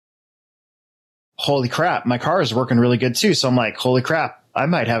holy crap, my car is working really good too. So I'm like, holy crap, I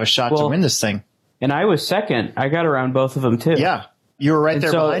might have a shot to win this thing. And I was second. I got around both of them too. Yeah. You were right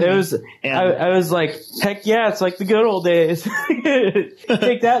there behind me. I was like, heck yeah, it's like the good old days.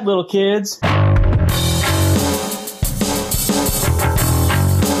 Take that, little kids.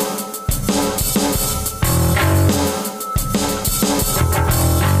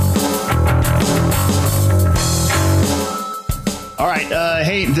 All right.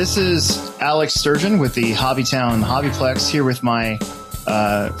 Hey, this is Alex Sturgeon with the Hobbytown Hobbyplex here with my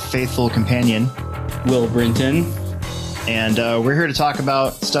faithful companion, Will Brinton. And we're here to talk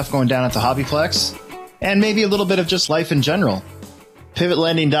about stuff going down at the Hobbyplex and maybe a little bit of just life in general.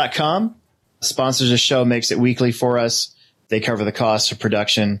 PivotLending.com sponsors the show, makes it weekly for us. They cover the costs of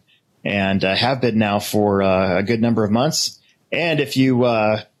production and have been now for a good number of months. And if you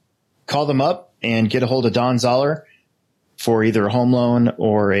call them up and get a hold of Don Zoller for either a home loan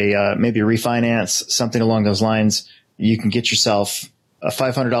or a maybe a refinance, something along those lines, you can get yourself a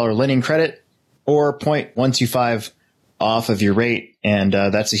 $500 lending credit or 0.125 off of your rate. And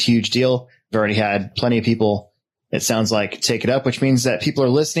that's a huge deal. We've already had plenty of people, it sounds like, take it up, which means that people are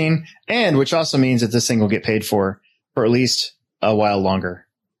listening, and which also means that this thing will get paid for at least a while longer.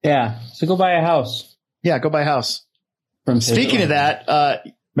 Yeah. So go buy a house. Yeah, go buy a house. Speaking of that,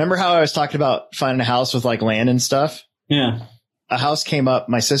 remember how I was talking about finding a house with like land and stuff? Yeah. A house came up.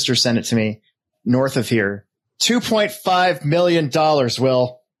 My sister sent it to me north of here. $2.5 million,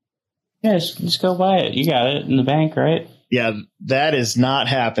 Will. Yeah, just go buy it. You got it in the bank, right? Yeah, that is not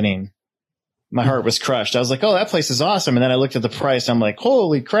happening. My heart was crushed. I was like, oh, that place is awesome. And then I looked at the price. I'm like,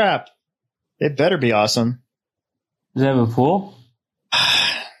 holy crap. It better be awesome. Does it have a pool?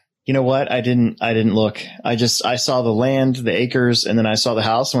 You know what? I didn't look. I saw the land, the acres, and then I saw the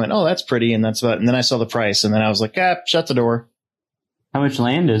house and went, oh, that's pretty. And that's and then I saw the price. And then I was like, shut the door. How much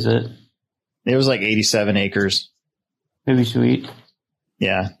land is it? It was like 87 acres. That'd be sweet.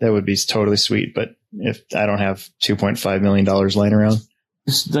 Yeah, that would be totally sweet. But if I don't have $2.5 million laying around.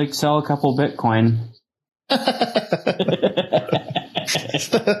 Just like sell a couple Bitcoin.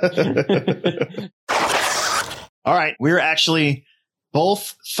 All right. We're actually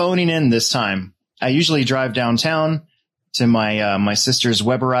both phoning in this time. I usually drive downtown to my sister's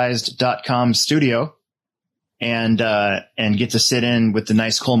Weberized.com studio and get to sit in with the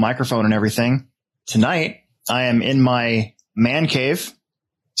nice cool microphone and everything. Tonight, I am in my man cave,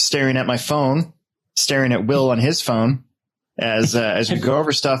 staring at my phone, staring at Will on his phone as we go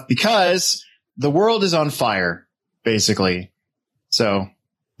over stuff, because the world is on fire, basically. So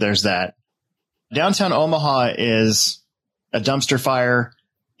there's that. Downtown Omaha is a dumpster fire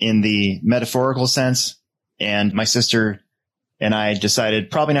in the metaphorical sense. And my sister and I decided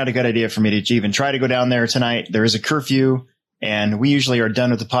probably not a good idea for me to even try to go down there tonight. There is a curfew, and we usually are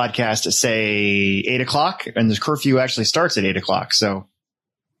done with the podcast at, say, 8:00, and the curfew actually starts at 8:00. So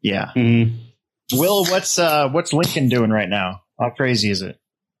yeah. Mm-hmm. Will, what's Lincoln doing right now? How crazy is it?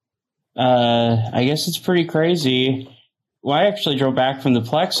 I guess it's pretty crazy. Well, I actually drove back from the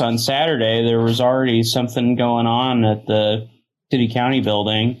Plex on Saturday. There was already something going on at the city county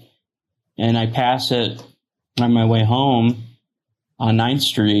building, and I pass it on my way home on 9th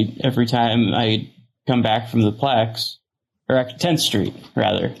Street every time I come back from the Plex, or 10th Street,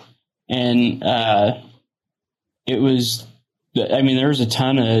 rather. And it was... I mean, there was a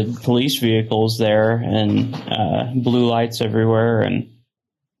ton of police vehicles there and blue lights everywhere, and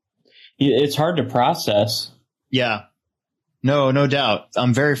it's hard to process. Yeah, no doubt.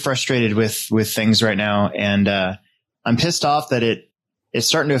 I'm very frustrated with things right now, and I'm pissed off that it's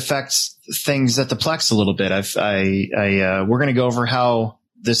starting to affect things at the Plex a little bit. We're going to go over how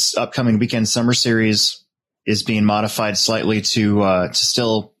this upcoming weekend summer series is being modified slightly to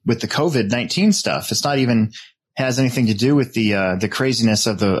still with the COVID-19 stuff. It's not even has anything to do with the craziness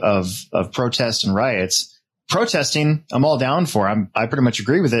of protest and riots. Protesting, I'm all down for. I pretty much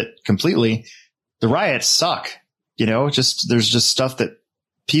agree with it completely. The riots suck. You know, there's just stuff that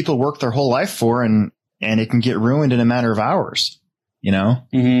people work their whole life for, and it can get ruined in a matter of hours. You know,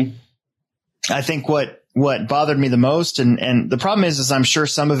 mm-hmm. I think what bothered me the most, and the problem is I'm sure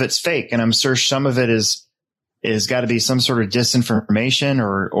some of it's fake, and I'm sure some of it is got to be some sort of disinformation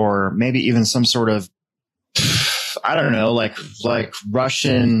or maybe even some sort of, I don't know, like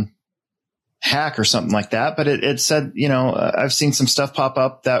Russian hack or something like that. But it said, you know, I've seen some stuff pop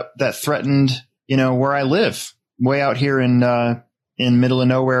up that threatened, you know, where I live, way out here in middle of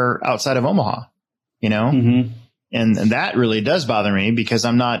nowhere outside of Omaha, you know, mm-hmm. and that really does bother me because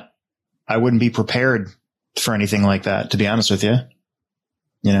I wouldn't be prepared for anything like that, to be honest with you.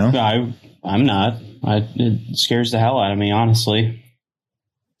 You know, I'm not. It scares the hell out of me, honestly.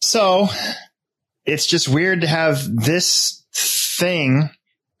 So it's just weird to have this thing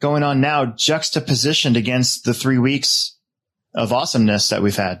going on now juxtapositioned against the 3 weeks of awesomeness that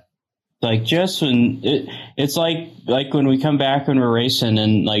we've had. Like just when it's like when we come back when we're racing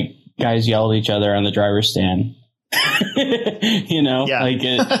and like guys yell at each other on the driver's stand. You know, yeah.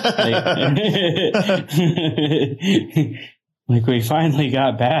 Like we finally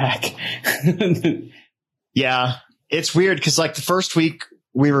got back. Yeah, it's weird because like the first week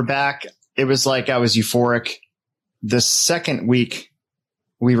we were back, it was like I was euphoric. The second week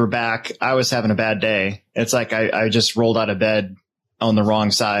we were back, I was having a bad day. It's like I just rolled out of bed on the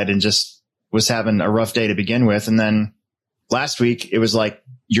wrong side and just was having a rough day to begin with. And then last week it was like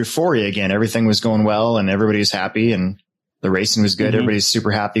euphoria again. Everything was going well and everybody was happy and the racing was good. Mm-hmm. Everybody's super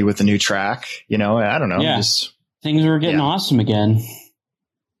happy with the new track. You know, I don't know. Yeah. Just things were getting awesome again.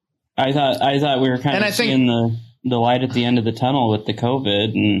 I thought we were kind of seeing the light at the end of the tunnel with the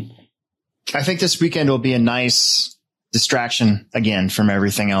COVID. And I think this weekend will be a nice distraction again from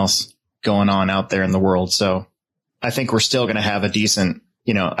everything else going on out there in the world. So I think we're still going to have a decent,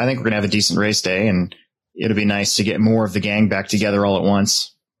 race day, and it'll be nice to get more of the gang back together all at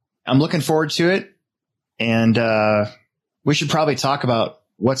once. I'm looking forward to it. And, we should probably talk about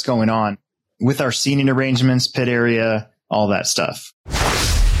what's going on with our seating arrangements, pit area, all that stuff.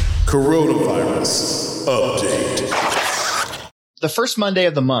 Coronavirus update. The first Monday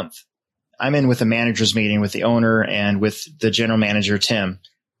of the month, I'm in with a manager's meeting with the owner and with the general manager, Tim.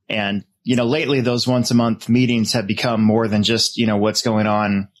 And, lately those once a month meetings have become more than just, what's going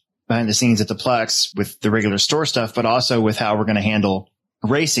on behind the scenes at the Plex with the regular store stuff, but also with how we're going to handle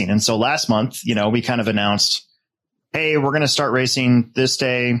racing. And so last month, we kind of announced, hey, we're going to start racing this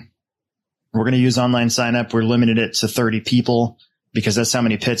day. We're going to use online sign up. We're limited it to 30 people because that's how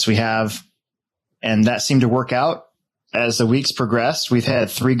many pits we have. And that seemed to work out. As the weeks progressed, we've had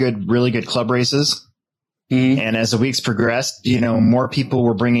 3 really good club races. Mm-hmm. And as the weeks progressed, more people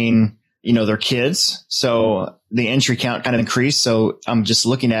were bringing, their kids. So the entry count kind of increased. So I'm just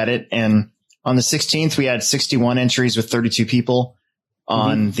looking at it. And on the 16th, we had 61 entries with 32 people.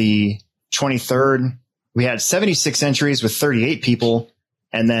 On the 23rd, we had 76 entries with 38 people.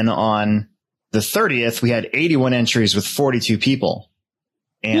 And then on the 30th, we had 81 entries with 42 people.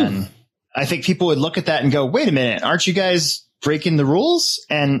 And I think people would look at that and go, wait a minute, aren't you guys breaking the rules?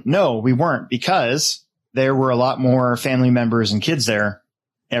 And no, we weren't, because there were a lot more family members and kids there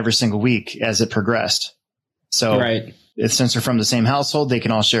every single week as it progressed. So since they're from the same household, they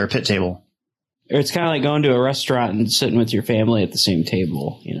can all share a pit table. It's kind of like going to a restaurant and sitting with your family at the same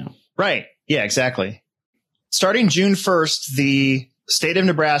table, Right. Yeah, exactly. Starting June 1st, the state of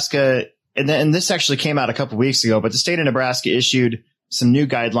Nebraska, and this actually came out a couple weeks ago, but the state of Nebraska issued some new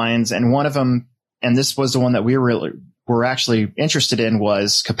guidelines, and one of them, and this was the one that we were actually interested in,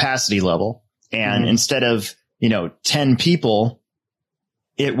 was capacity level. And instead of, 10 people,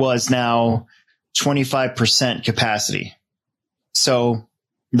 it was now 25% capacity. So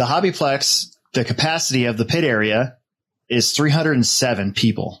the Hobbyplex, the capacity of the pit area is 307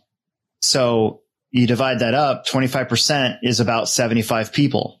 people. So you divide that up, 25% is about 75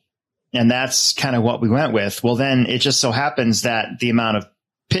 people. And that's kind of what we went with. Well, then it just so happens that the amount of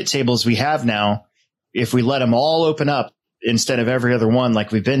pit tables we have now, if we let them all open up instead of every other one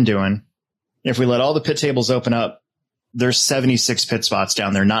like we've been doing, if we let all the pit tables open up, there's 76 pit spots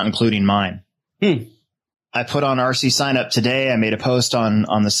down there, not including mine. I put on RC sign up today. I made a post on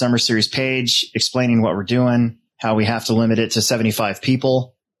the Summer Series page explaining what we're doing, how we have to limit it to 75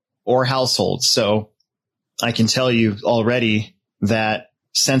 people or households. So I can tell you already that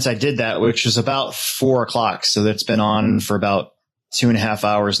since I did that, which was about 4:00, so that's been on for about 2.5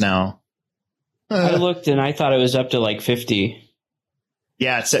 hours now. I looked and I thought it was up to like 50.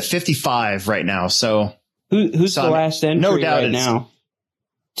 Yeah, it's at 55 right now. So who's the last entry no doubt right now?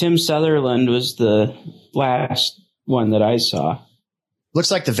 Tim Sutherland was the last one that I saw.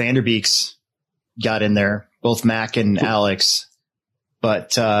 Looks like the Vanderbeeks got in there, both Mac and Alex.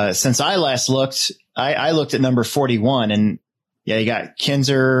 But since I last looked, I looked at number 41, and yeah, you got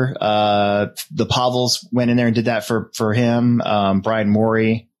Kinzer. The Pavels went in there and did that for him. Brian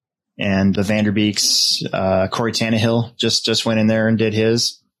Morey and the Vanderbeeks. Corey Tannehill just went in there and did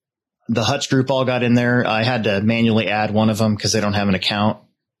his. The Hutch group all got in there. I had to manually add one of them because they don't have an account.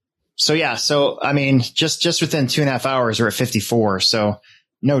 So yeah, I mean, just within 2.5 hours, we're at 54. So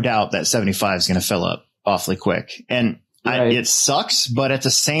no doubt that 75 is going to fill up awfully quick. And it sucks, but at the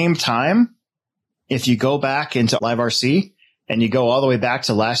same time, if you go back into Live RC and you go all the way back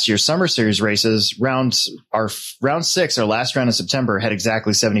to last year's Summer Series races, round 6, our last round in September, had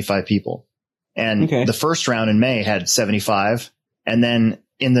exactly 75 people. And the first round in May had 75. And then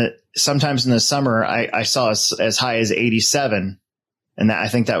sometimes in the summer, I saw as high as 87. And I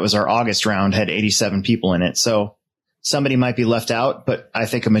think that was our August round, had 87 people in it. So somebody might be left out, but I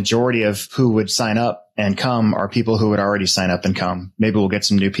think a majority of who would sign up and come are people who would already sign up and come. Maybe we'll get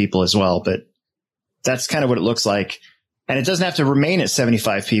some new people as well, but that's kind of what it looks like. And it doesn't have to remain at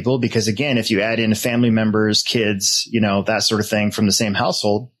 75 people because, again, if you add in family members, kids, that sort of thing from the same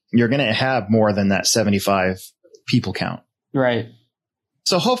household, you're going to have more than that 75 people count. Right.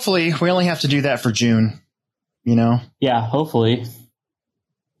 So hopefully we only have to do that for June, Yeah, hopefully.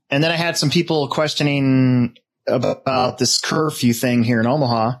 And then I had some people questioning about this curfew thing here in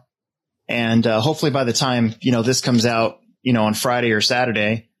Omaha. And hopefully by the time, this comes out, on Friday or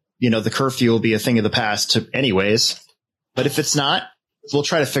Saturday, the curfew will be a thing of the past anyways. But if it's not, we'll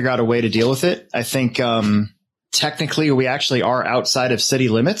try to figure out a way to deal with it. I think technically we actually are outside of city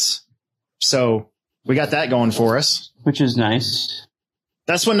limits. So we got that going for us. Which is nice.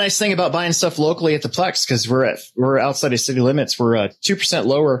 That's one nice thing about buying stuff locally at the Plex, because we're outside of city limits. We're a 2%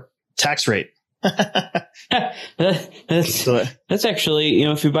 lower tax rate. That's actually,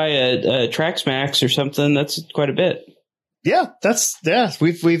 if you buy a Trax Max or something, that's quite a bit. Yeah,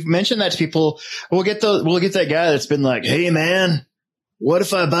 we've mentioned that to people. We'll get that guy that's been like, "Hey man, what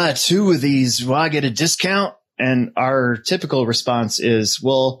if I buy 2 of these? Will I get a discount?" And our typical response is,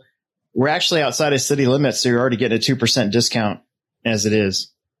 "Well, we're actually outside of city limits, so you're already getting a 2% discount as it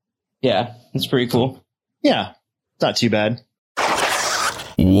is." Yeah, that's pretty cool. Yeah, not too bad.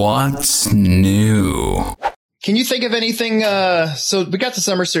 What's new? Can you think of anything? So we got the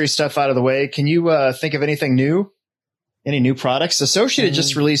Summer Series stuff out of the way. Can you think of anything new? Any new products? Associated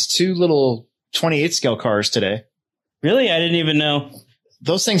just released 2 little 28 scale cars today. Really? I didn't even know.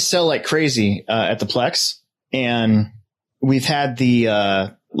 Those things sell like crazy at the Plex. And we've had the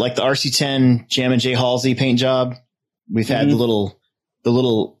RC10 Jam and J Halsey paint job. We've had the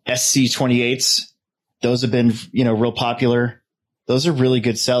little SC28s. Those have been, real popular. Those are really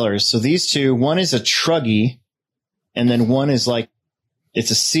good sellers. So these 2, one is a Truggy, and then one is it's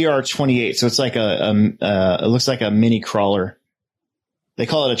a CR28. So it's like it looks like a mini crawler. They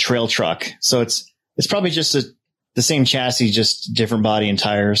call it a trail truck. So it's probably just the same chassis, just different body and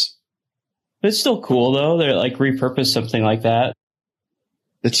tires. But it's still cool though. They're repurposed something like that.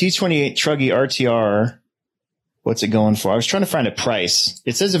 The T28 Truggy RTR. What's it going for? I was trying to find a price.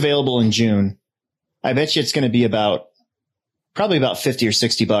 It says available in June. I bet you it's going to be probably about 50 or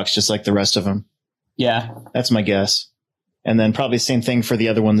 60 bucks, just like the rest of them. Yeah. That's my guess. And then probably same thing for the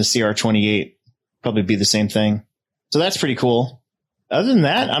other one, the CR28, probably be the same thing. So that's pretty cool. Other than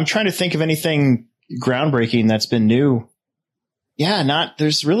that, I'm trying to think of anything groundbreaking that's been new. Yeah,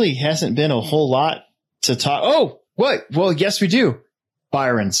 there's really hasn't been a whole lot to talk. Oh, what? Well, yes, we do.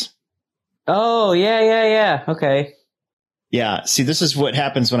 Byron's. Oh, yeah. Okay. Yeah. See, this is what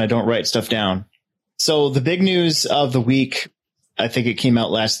happens when I don't write stuff down. So the big news of the week, I think it came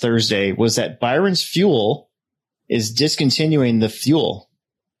out last Thursday, was that Byron's Fuel is discontinuing the fuel,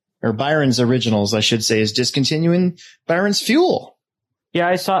 or Byron's Originals, I should say, is discontinuing Byron's Fuel. Yeah,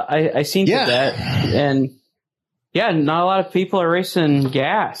 I seen that. And yeah, not a lot of people are racing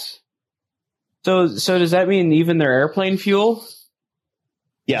gas. So does that mean even their airplane fuel?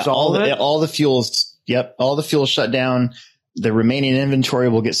 Yeah, all the fuels. Yep. All the fuel shut down. The remaining inventory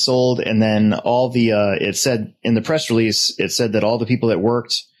will get sold. And then it said in the press release, it said that all the people that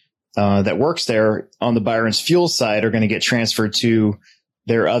works there on the Byron's Fuel side are going to get transferred to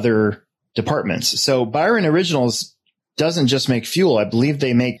their other departments. So Byron Originals doesn't just make fuel. I believe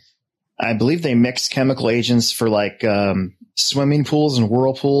they mix chemical agents for swimming pools and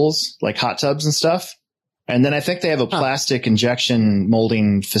whirlpools, like hot tubs and stuff. And then I think they have a plastic injection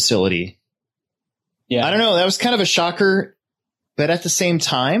molding facility. Yeah. I don't know. That was kind of a shocker. But at the same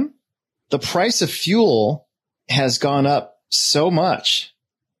time, the price of fuel has gone up so much.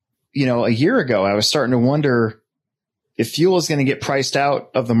 A year ago, I was starting to wonder if fuel is going to get priced out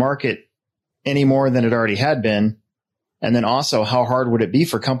of the market any more than it already had been. And then also, how hard would it be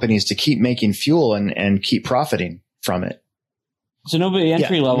for companies to keep making fuel and keep profiting from it? So nobody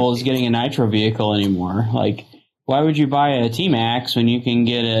entry level is getting a nitro vehicle anymore. Why would you buy a T-Max when you can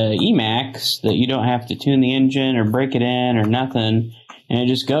get a E-Max that you don't have to tune the engine or break it in or nothing, and it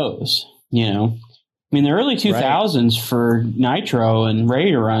just goes, I mean, the early 2000s for nitro and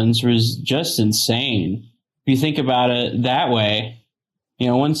radio runs was just insane. If you think about it that way,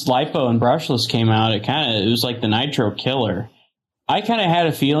 once LiPo and brushless came out, it was like the nitro killer. I kind of had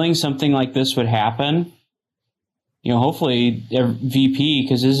a feeling something like this would happen. Hopefully VP,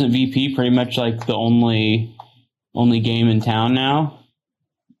 because isn't VP pretty much like the only game in town now?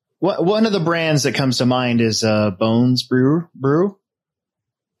 One of the brands that comes to mind is Bones Brew.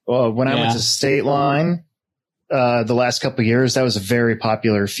 when I went to State Line the last couple of years, that was a very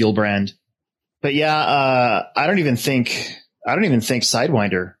popular fuel brand. But yeah, I don't even think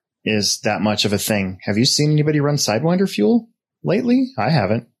Sidewinder is that much of a thing. Have you seen anybody run Sidewinder fuel lately? I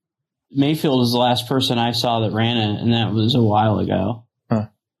haven't. Mayfield is the last person I saw that ran it, and that was a while ago. Huh.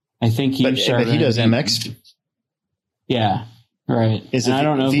 I think he started. But he does MX. Yeah, right. Is it I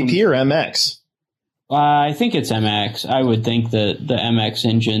don't know VP or MX? I think it's MX. I would think that the MX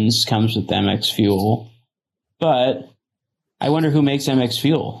engines comes with MX fuel, but I wonder who makes MX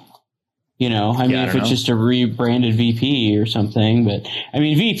fuel. You know, I mean, if it's just a rebranded VP or something, but I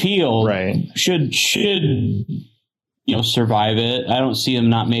mean, VP should survive it. I don't see them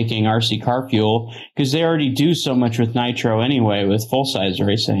not making RC car fuel because they already do so much with nitro anyway with full size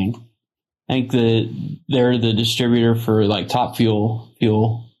racing. I think that they're the distributor for like Top Fuel.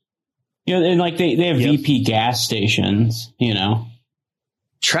 You know, and like they have VP gas stations, you know.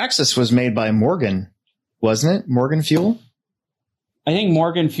 Traxxas was made by Morgan, wasn't it? Morgan Fuel? I think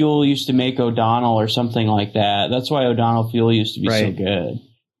Morgan Fuel used to make O'Donnell or something like that. That's why O'Donnell Fuel used to be so good.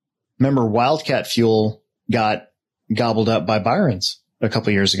 Remember Wildcat Fuel got gobbled up by Byron's a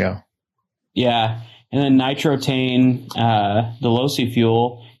couple years ago. Yeah. And then Nitrotane, the Losi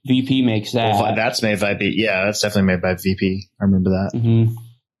Fuel, VP makes that. Well, that's made by VP. Yeah, that's definitely made by VP. I remember that. Mm-hmm.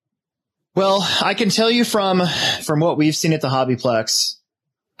 Well, I can tell you from what we've seen at the Hobbyplex,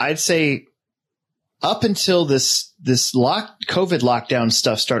 I'd say up until this COVID lockdown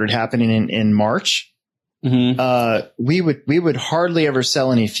stuff started happening in March, we would hardly ever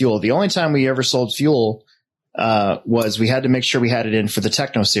sell any fuel. The only time we ever sold fuel was we had to make sure we had it in for the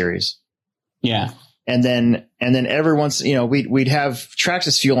Techno series. Yeah. And then every once, we'd have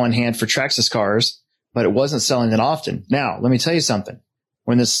Traxxas fuel on hand for Traxxas cars, but it wasn't selling that often. Now, let me tell you something.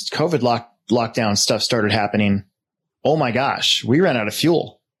 When this COVID lockdown stuff started happening, oh my gosh, we ran out of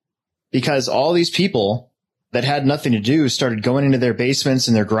fuel because all these people that had nothing to do started going into their basements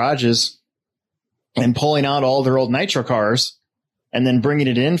and their garages and pulling out all their old nitro cars and then bringing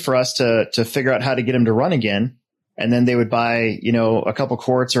it in for us to figure out how to get them to run again. And then they would buy, a couple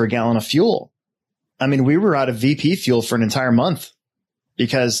quarts or a gallon of fuel. I mean, we were out of VP fuel for an entire month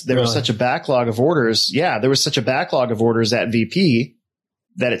because there was such a backlog of orders. Yeah, there was such a backlog of orders at VP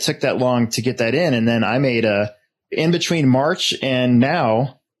that it took that long to get that in. And then I made in between March and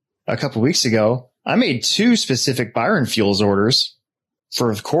now, a couple of weeks ago, I made 2 specific Byron Fuels orders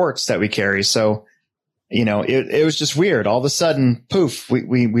for the quarts that we carry. So, it was just weird. All of a sudden, poof,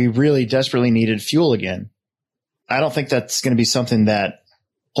 we really desperately needed fuel again. I don't think that's going to be something that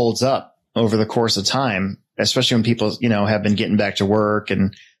holds up over the course of time, especially when people, have been getting back to work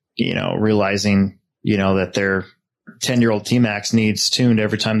and, realizing, that their 10-year-old T-Max needs tuned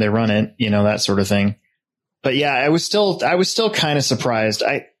every time they run it, that sort of thing. But yeah, I was still kind of surprised.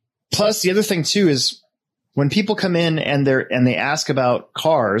 Plus the other thing too is when people come in and they ask about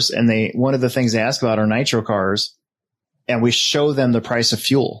cars and one of the things they ask about are nitro cars and we show them the price of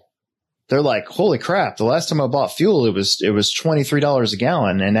fuel. They're like, holy crap. The last time I bought fuel, it was $23 a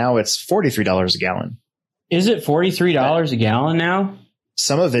gallon and now it's $43 a gallon. Is it $43 a gallon now?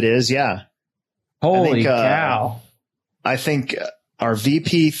 Some of it is. Yeah. Holy cow. I think our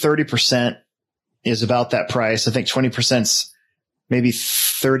VP 30% is about that price. I think 20%'s maybe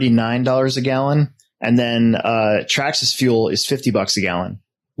 $39 a gallon. And then Traxxas fuel is $50 a gallon.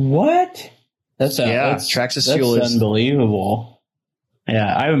 What? Traxxas fuel is unbelievable.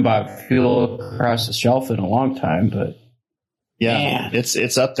 Yeah, I haven't bought fuel across the shelf in a long time, but yeah, man,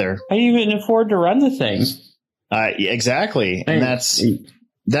 it's up there. I didn't even afford to run the thing. Exactly. And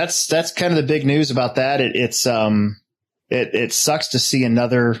that's kind of the big news about that. It sucks to see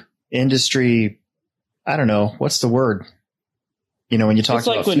another industry. I don't know. What's the word? When you talk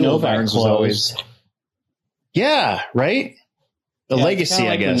about fuel barons was always. Yeah. Right. The legacy,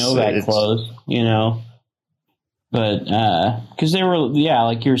 I guess. Novak closed, but, cause they were,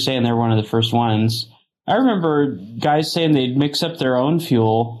 like you were saying, they were one of the first ones. I remember guys saying they'd mix up their own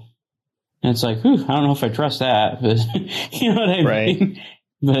fuel and it's like, I don't know if I trust that, but you know what I mean?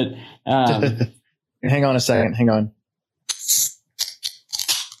 But, hang on a second. Hang on.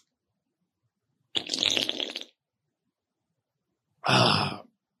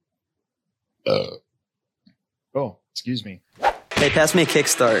 Oh, excuse me. Hey, pass me a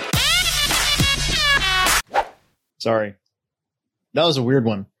kickstart. Sorry. That was a weird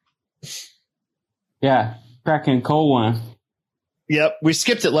one. Yeah, cracking cold one. Yep, we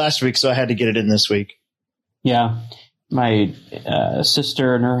skipped it last week, so I had to get it in this week. Yeah, my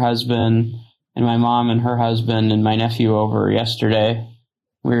sister and her husband, and my mom and her husband, and my nephew over yesterday.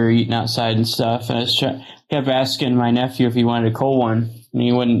 We were eating outside and stuff, and I kept asking my nephew if he wanted a cold one.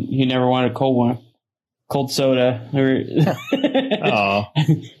 and he never wanted a cold one, cold soda. Oh,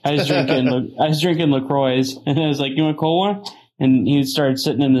 I was drinking LaCroix, and I was like, "You want a cold one?" And he started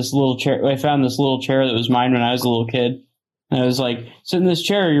sitting in this little chair. I found this little chair that was mine when I was a little kid. And I was like, "Sit in this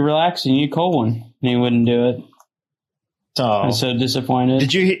chair. You're relaxing. You need a cold one." And he wouldn't do it. Oh. I was so disappointed.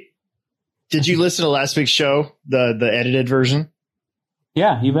 Did you listen to last week's show, the edited version?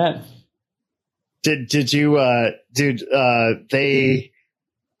 Yeah, you bet. Did you, they,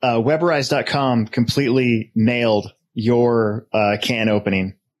 Weberize.com completely nailed your can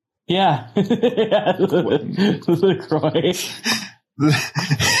opening. Yeah. LaCroix.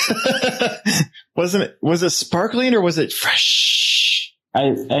 Was it sparkling or was it fresh?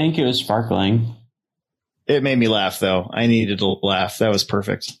 I think it was sparkling. It made me laugh, though. I needed to laugh. That was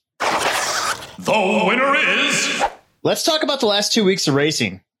perfect. The winner is... Let's talk about the last 2 weeks of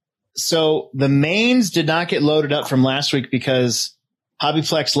racing. So the mains did not get loaded up from last week because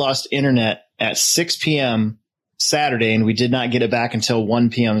Hobbyplex lost internet at 6 p.m. Saturday, and we did not get it back until 1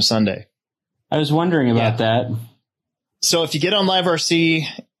 p.m. Sunday. I was wondering about that. So if you get on Live RC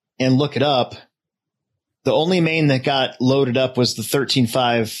and look it up, the only main that got loaded up was the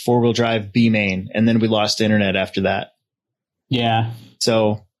 13.5 four-wheel drive B main, and then we lost internet after that. Yeah.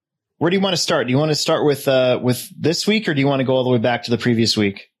 So where do you want to start? Do you want to start with this week, or do you want to go all the way back to the previous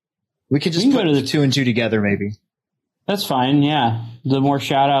week? We could just put the 2 and 2 together, maybe. That's fine. Yeah, the more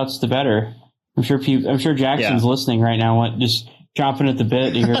shout outs, the better. I'm sure Jackson's listening right now, just chomping at the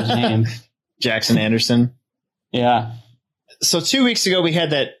bit to hear his name. Jackson Anderson. Yeah. So 2 weeks ago we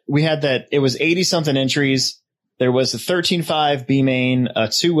had that it was 80 something entries. There was a 13.5 B main, a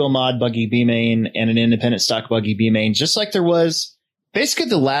 2-wheel mod buggy B main, and an independent stock buggy B main, just like there was basically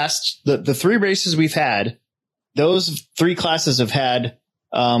the 3 races we've had. Those 3 classes have had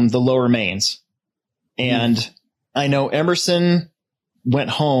the lower mains. And I know Emerson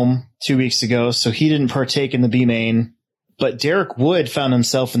went home 2 weeks ago, so he didn't partake in the B main, but Derek Wood found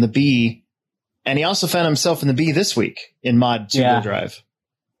himself in the B. And he also found himself in the B this week in mod 2-wheel drive.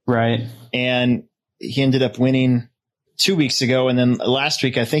 Right. And he ended up winning 2 weeks ago. And then last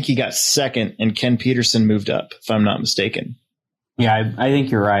week, I think he got second and Ken Peterson moved up, if I'm not mistaken. Yeah, I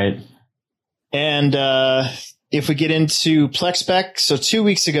think you're right. And if we get into PlexSpec, so 2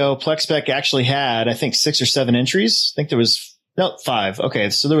 weeks ago, PlexSpec actually had, I think, 6 or 7 entries. I think there was 5.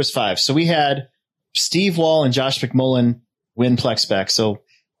 Okay, so there was 5. So we had Steve Wall and Josh McMullen win PlexSpec. So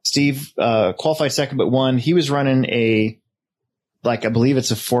Steve qualified second, but won. He was running I believe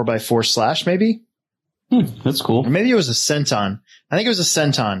it's a 4x4 slash, maybe. That's cool. Or maybe it was a Centon. I think it was a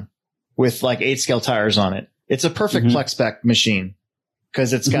Centon with 8 scale tires on it. It's a perfect PlexSpec machine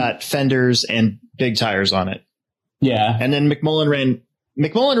because it's got fenders and big tires on it. Yeah. And then McMullen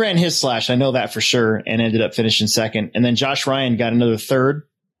ran his slash. I know that for sure, and ended up finishing second. And then Josh Ryan got another third.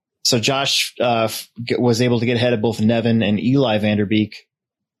 So Josh was able to get ahead of both Nevin and Eli Vanderbeek,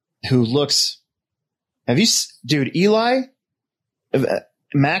 who looks, Eli,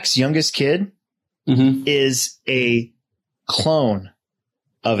 Mac's youngest kid, is a clone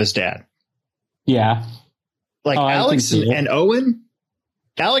of his dad. Yeah. Alex and Owen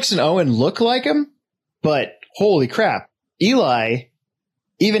look like him, but holy crap. Eli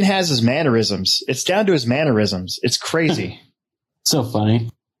even has his mannerisms. It's down to his mannerisms. It's crazy. So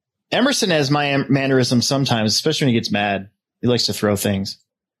funny. Emerson has my mannerisms sometimes, especially when he gets mad. He likes to throw things.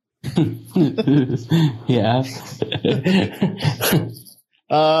 Yeah.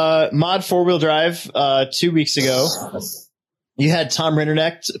 Mod 4-wheel drive 2 weeks ago. You had Tom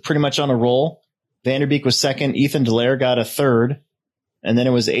Rindernecht pretty much on a roll. Vanderbeek was second. Ethan Dallaire got a third. And then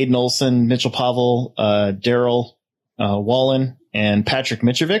it was Aiden Olson, Mitchell Pavel, Daryl Wallen, and Patrick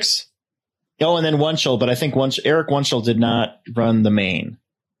Mitrovics. Oh, and then Wunschel, but I think Eric Wunschel did not run the main.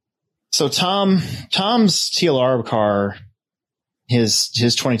 So Tom's TLR car, his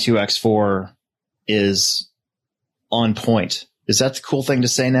 22X4 is on point. Is that the cool thing to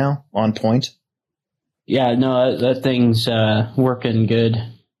say now? On point? Yeah, no, that thing's working good.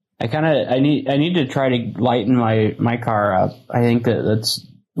 I need to try to lighten my car up. I think that's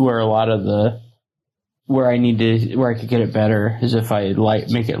where a lot of where I could get it better is if I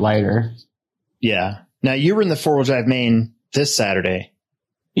make it lighter. Yeah. Now you were in the 4-wheel drive main this Saturday.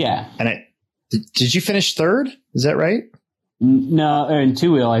 Yeah. And did you finish third? Is that right? No, in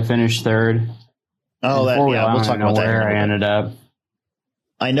 2-wheel I finished third. Oh, we'll talk about that. Where I ended up.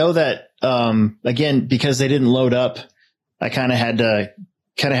 I know that again, because they didn't load up, I kind of have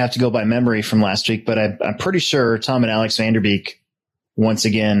to go by memory from last week, but I'm pretty sure Tom and Alex Vanderbeek once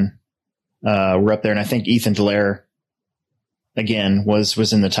again were up there, and I think Ethan Dallaire again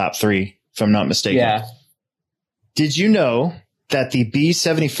was in the top 3, if I'm not mistaken. Yeah. Did you know that the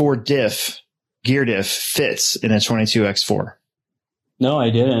B74 gear diff fits in a 22X4. No, I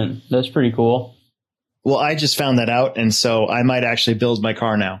didn't. That's pretty cool. Well, I just found that out, and so I might actually build my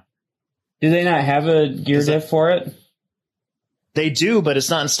car now. Do they not have a gear diff for it? They do, but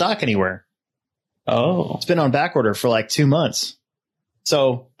it's not in stock anywhere. Oh. It's been on back order for like 2 months.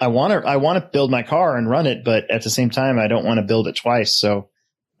 So I want to build my car and run it, but at the same time, I don't want to build it twice. So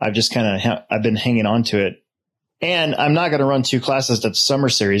I've just I've been hanging on to it. And I'm not going to run 2 classes at the summer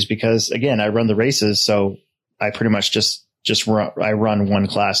series because, again, I run the races. So I pretty much just run 1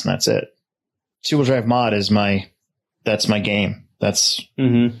 class and that's it. 2-wheel drive mod is that's my game. That's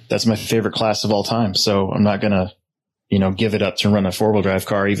my favorite class of all time. So I'm not going to, give it up to run a 4-wheel drive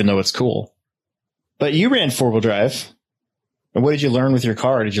car, even though it's cool. But you ran 4-wheel drive. And what did you learn with your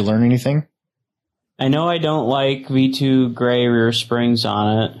car? Did you learn anything? I know I don't like V2 gray rear springs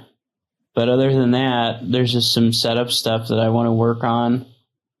on it. But other than that, there's just some setup stuff that I want to work on.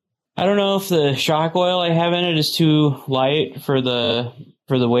 I don't know if the shock oil I have in it is too light for the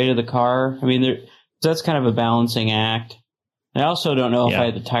weight of the car. I mean, that's kind of a balancing act. I also don't know if I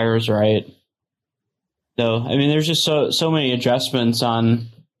had the tires right. So, I mean, there's just so many adjustments on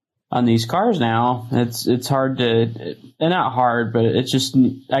these cars now. It's hard to, not hard, but it's just,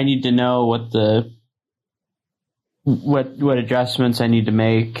 I need to know what adjustments I need to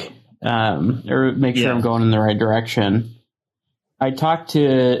make, or make sure I'm going in the right direction. I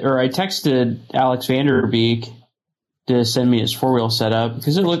texted Alex Vanderbeek to send me his 4-wheel setup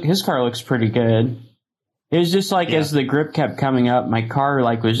because his car looks pretty good. It was just like as the grip kept coming up, my car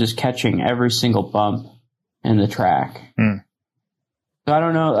was just catching every single bump in the track. So I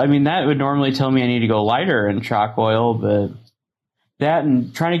don't know. I mean, that would normally tell me I need to go lighter in shock oil, but that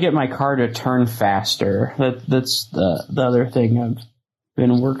and trying to get my car to turn faster. That's the other thing I've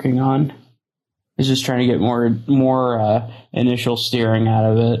been working on. Is just trying to get more initial steering out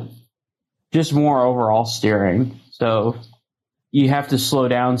of it. Just more overall steering. So you have to slow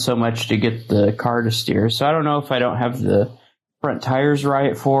down so much to get the car to steer. So I don't know if I don't have the front tires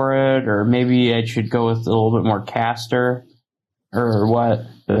right for it, or maybe I should go with a little bit more caster or what.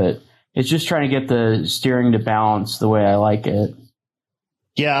 But it's just trying to get the steering to balance the way I like it.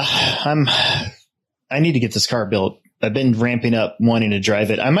 Yeah, I need to get this car built. I've been ramping up wanting to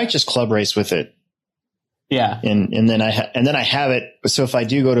drive it. I might just club race with it. Yeah. And then I have it. So if I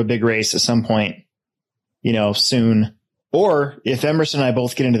do go to a big race at some point, soon, or if Emerson and I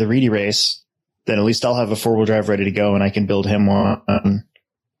both get into the Reedy race, then at least I'll have a 4-wheel drive ready to go and I can build him one.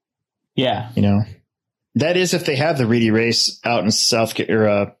 Yeah. That is if they have the Reedy race out in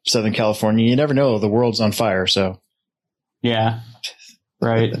Southern California. You never know. The world's on fire. So. Yeah.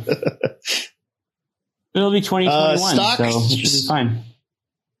 Right. It'll be 2021, stock, so it should be fine.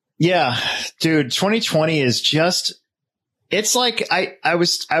 Yeah, dude, 2020 is just, it's like I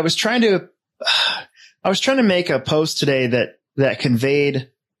was trying to make a post today that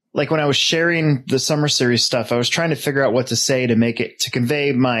conveyed, like when I was sharing the summer series stuff, I was trying to figure out what to say to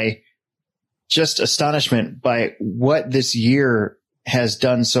convey my just astonishment by what this year has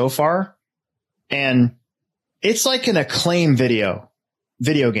done so far. And it's like an Acclaim video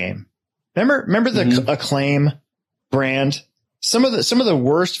game. Remember the Acclaim brand? Some of the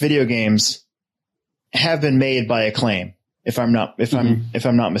worst video games have been made by Acclaim, if I'm not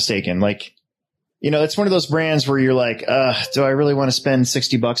mistaken. Like, it's one of those brands where you're like, do I really want to spend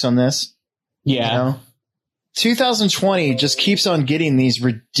 $60 on this? Yeah. 2020 just keeps on getting these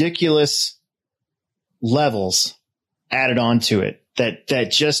ridiculous levels added onto it that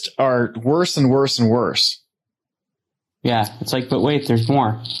just are worse and worse and worse. Yeah. It's like, but wait, there's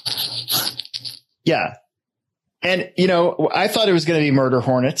more. Yeah. And, I thought it was going to be Murder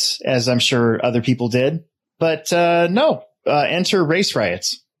Hornets, as I'm sure other people did. But no, enter race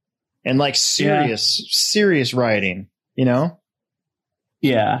riots and like serious rioting,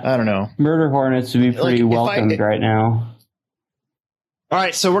 Yeah. I don't know. Murder Hornets would be pretty welcomed right now. All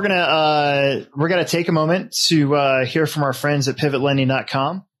right. So we're going to take a moment to hear from our friends at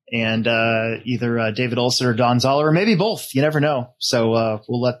pivotlending.com and either David Olson or Don Zoller, or maybe both. You never know. So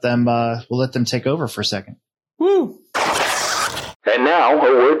we'll let them take over for a second. Woo! And now, a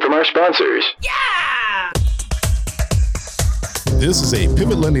word from our sponsors. Yeah! This is a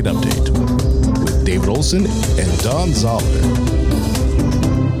Pivot Lending Update with David Olson and Don Zoller.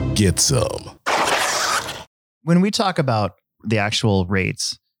 Get some. When we talk about the actual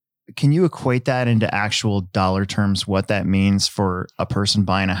rates, can you equate that into actual dollar terms, what that means for a person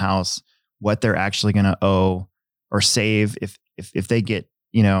buying a house, what they're actually going to owe or save if they get,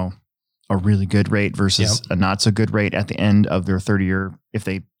 a really good rate versus a not so good rate at the end of their 30-year, if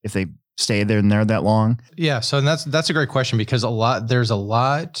they stay there and there that long? Yeah. So that's a great question, because there's a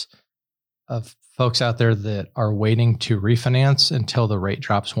lot of folks out there that are waiting to refinance until the rate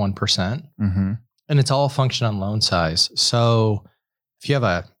drops 1%. Mm-hmm. And it's all a function on loan size. So if you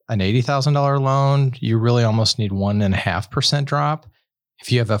have an $80,000 loan, you really almost need 1.5% drop.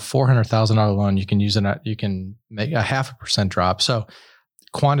 If you have a $400,000 loan, you can make a 0.5% drop. So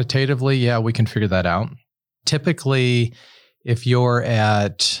quantitatively, yeah, we can figure that out. Typically, if you're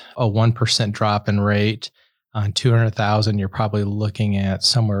at a 1% drop in rate on 200,000, you're probably looking at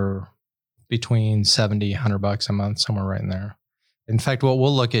somewhere between $70, $100 a month, somewhere right in there. In fact, what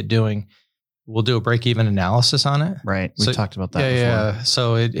we'll look at doing, we'll do a break-even analysis on it. Right. We talked about that before. Yeah.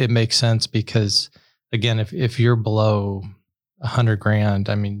 So it makes sense because, again, if you're below $100,000,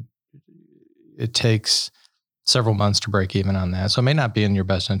 I mean, it takes several months to break even on that. So it may not be in your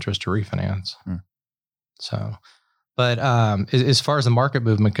best interest to refinance. So, but as far as the market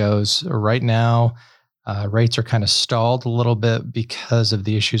movement goes, right now, rates are kind of stalled a little bit because of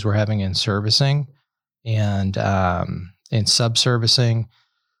the issues we're having in servicing and in sub-servicing.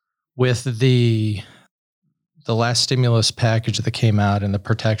 With the last stimulus package that came out and the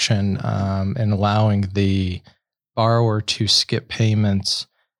protection and allowing the borrower to skip payments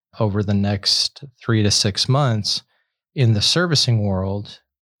over the next 3 to 6 months, in the servicing world,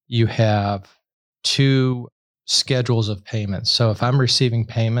 you have 2 schedules of payments. So if I'm receiving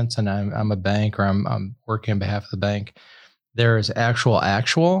payments and I'm a bank or I'm working on behalf of the bank, there is actual,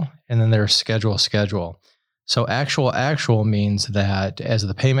 and then there's schedule. So actual means that as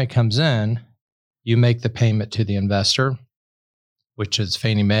the payment comes in, you make the payment to the investor, which is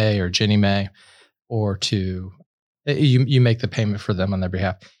Fannie Mae or Ginnie Mae, or you make the payment for them on their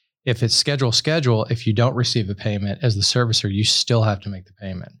behalf. If it's schedule, if you don't receive a payment as the servicer, you still have to make the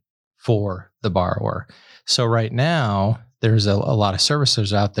payment for the borrower. So right now, there's a lot of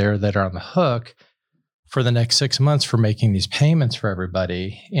servicers out there that are on the hook for the next 6 months for making these payments for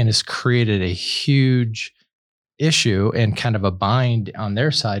everybody, and it's created a huge issue and kind of a bind on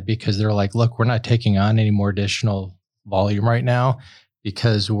their side, because they're like, look, we're not taking on any more additional volume right now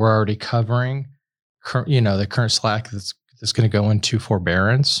because we're already covering the current slack that's going to go into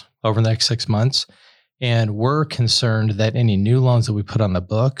forbearance over the next 6 months. And we're concerned that any new loans that we put on the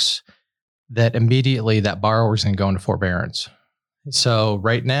books, that immediately that borrower is going to go into forbearance. So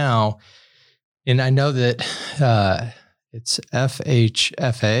right now, and I know that it's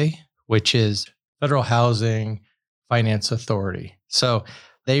FHFA, which is Federal Housing Finance Authority. So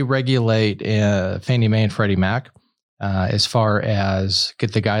they regulate Fannie Mae and Freddie Mac as far as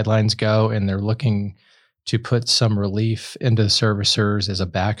get the guidelines go, and they're looking to put some relief into the servicers as a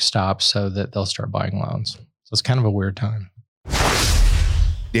backstop so that they'll start buying loans. So it's kind of a weird time.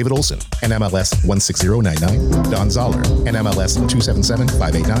 David Olson, NMLS 16099. Don Zoller, NMLS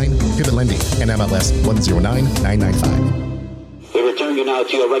 277589. Pivot Lending, NMLS 109995. We return you now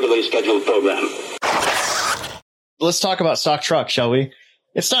to your regularly scheduled program. Let's talk about stock truck, shall we?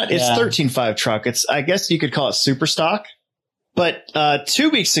 It's 13.5 truck. I guess you could call it super stock. But 2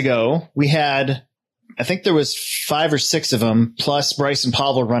 weeks ago, we had, I think there was 5 or 6 of them, plus Bryson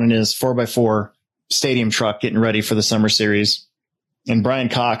Pavel running his 4x4 stadium truck, getting ready for the summer series. And Brian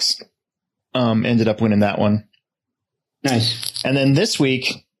Cox ended up winning that one. Nice. And then this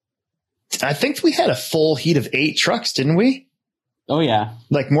week, I think we had a full heat of 8 trucks, didn't we? Oh, yeah.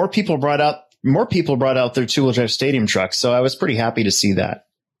 Like more people brought out their 2-wheel drive stadium trucks. So I was pretty happy to see that.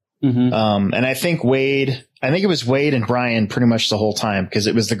 Mm-hmm. And I think it was Wade and Brian pretty much the whole time, because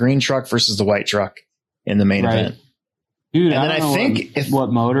it was the green truck versus the white truck in the main event. Dude, and then I don't know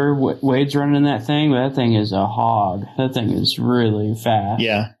what motor Wade's running that thing, but that thing is a hog. That thing is really fast.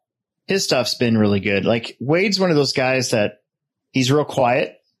 Yeah. His stuff's been really good. Like, Wade's one of those guys that he's real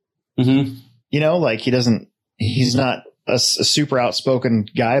quiet. Mm-hmm. Like he's not a super outspoken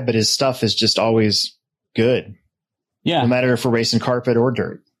guy, but his stuff is just always good. Yeah. No matter if we're racing carpet or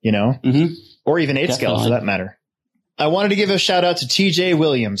dirt, Mm-hmm. or even 8-scale for that matter. I wanted to give a shout out to TJ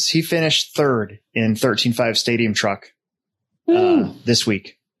Williams. He finished 3rd in 13.5 stadium truck this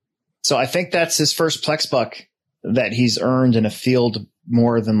week. So I think that's his first Plex buck that he's earned in a field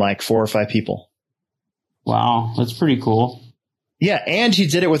more than like 4 or 5 people. Wow. That's pretty cool. Yeah. And he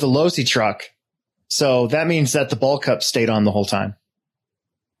did it with a Losi truck. So that means that the ball cup stayed on the whole time.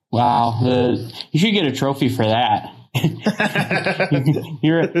 Wow. You should get a trophy for that.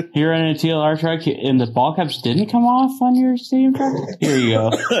 You're in a TLR truck and the ball caps didn't come off on your stadium truck? Here you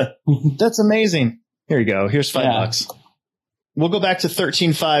go. That's amazing. Here you go. Here's $5. We'll go back to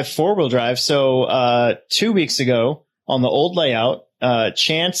 13.5 4-wheel drive. So 2 weeks ago on the old layout,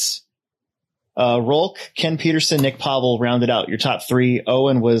 Chance Rolk, Ken Peterson, Nick Pavel rounded out your top three.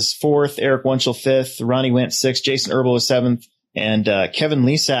 Owen was fourth, Eric Wunschel fifth, Ronnie went sixth, Jason Erbel was seventh, and Kevin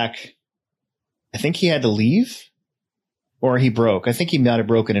Lesack, I think he had to leave or he broke. I think he might have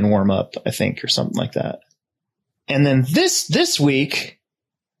broken in warm up, I think, or something like that. And then this week,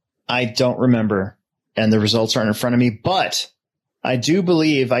 I don't remember, and the results aren't in front of me, but I do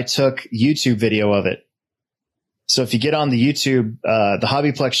believe I took YouTube video of it. So if you get on the YouTube, the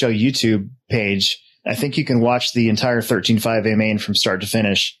Hobbyplex Show YouTube page, I think you can watch the entire 13.5A main from start to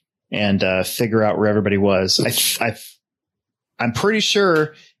finish and figure out where everybody was. I'm pretty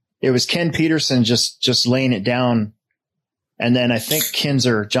sure it was Ken Peterson just laying it down. And then I think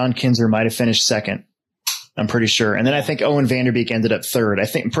John Kinzer might have finished second. I'm pretty sure. And then I think Owen Vanderbeek ended up third.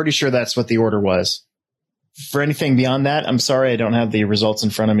 I'm pretty sure that's what the order was. For anything beyond that, I'm sorry I don't have the results in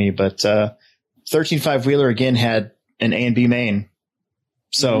front of me, but 13.5 Wheeler again had an A and B main.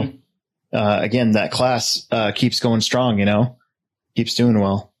 So again, that class keeps going strong, keeps doing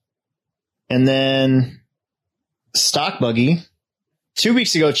well. And then stock buggy. 2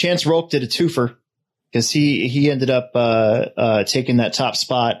 weeks ago, Chance Rolk did a twofer because he ended up taking that top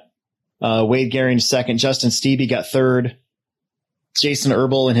spot. Wade Gehring second, Justin Stevie got third, Jason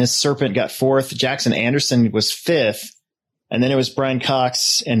Erbel and his Serpent got fourth, Jackson Anderson was fifth, and then it was Brian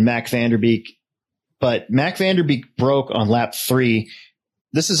Cox and Mac Vanderbeek. But Mac Vanderbeek broke on lap 3.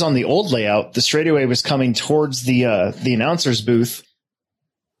 This is on the old layout. The straightaway was coming towards the announcer's booth.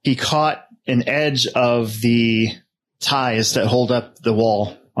 He caught an edge of the ties that hold up the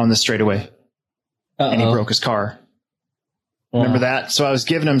wall on the straightaway, and he broke his car. Remember that? So I was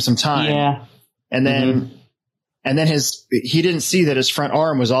giving him some time. Yeah. And then, he didn't see that his front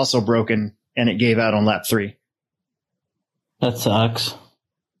arm was also broken and it gave out on lap 3. That sucks.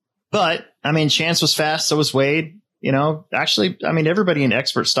 But Chance was fast. So was Wade, actually, everybody in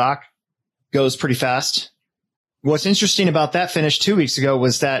expert stock goes pretty fast. What's interesting about that finish 2 weeks ago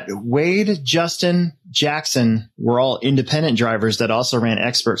was that Wade, Justin, Jackson were all independent drivers that also ran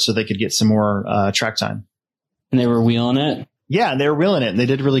expert so they could get some more track time. And they were wheeling it? Yeah, they were wheeling it, and they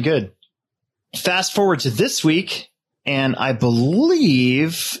did really good. Fast forward to this week, and I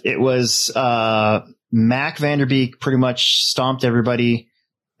believe it was Mac Vanderbeek pretty much stomped everybody.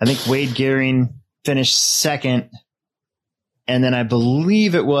 I think Wade Gehring finished second, and then I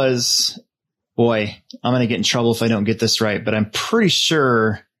believe it was, boy, I'm going to get in trouble if I don't get this right, but I'm pretty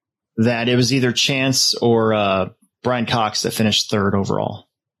sure that it was either Chance or Brian Cox that finished third overall.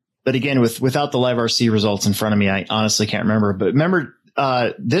 But again, without the live RC results in front of me, I honestly can't remember. But remember,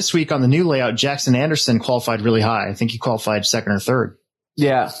 this week on the new layout, Jackson Anderson qualified really high. I think he qualified second or third.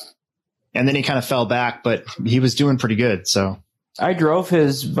 Yeah. And then he kind of fell back, but he was doing pretty good. So I drove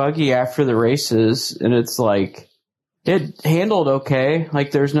his buggy after the races, and it's like it handled okay.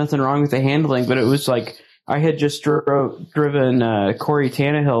 Like there's nothing wrong with the handling, but it was like I had just driven Corey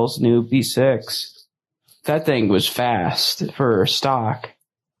Tannehill's new B6. That thing was fast for stock.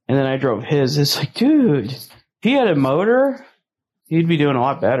 And then I drove his. It's like, dude, if he had a motor, he'd be doing a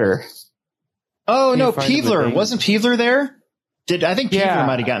lot better. Oh, no, Peevler. Wasn't Peevler there? I think Peevler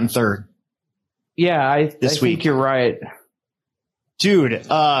might have gotten third. Yeah, I think you're right. Dude,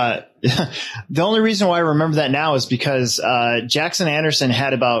 the only reason why I remember that now is because Jackson Anderson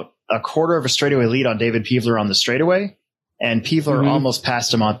had about a quarter of a straightaway lead on David Peevler on the straightaway, and Peevler almost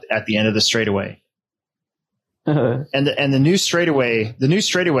passed him at the end of the straightaway. And the new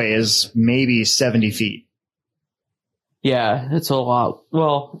straightaway is maybe 70 feet. Yeah, it's a lot.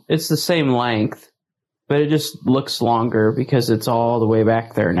 Well, it's the same length, but it just looks longer because it's all the way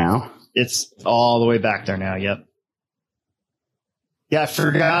back there now. It's all the way back there now. Yep. Yeah, I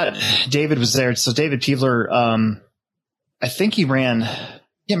forgot David was there. So David Peevler, I think he ran. I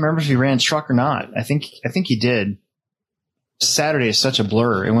can't remember if he ran truck or not. I think he did. Saturday is such a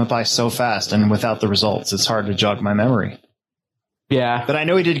blur. It went by so fast, and without the results, it's hard to jog my memory. Yeah. But I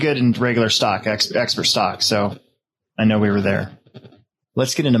know he did good in regular stock, expert stock, so I know we were there.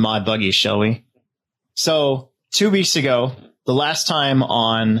 Let's get into mod buggies, shall we? So 2 weeks ago, the last time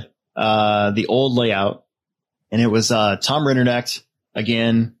on the old layout, and it was Tom Rinderknecht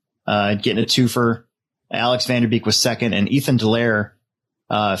again, getting a twofer. Alex Vanderbeek was second, and Ethan Dallaire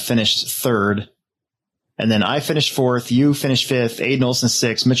finished third. And then I finished fourth, you finished fifth, Aiden Olson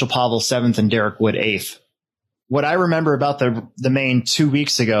sixth, Mitchell Pavel seventh, and Derek Wood eighth. What I remember about the main 2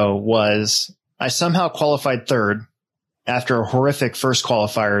 weeks ago was I somehow qualified third after a horrific first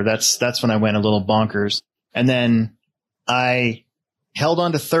qualifier. That's when I went a little bonkers. And then I held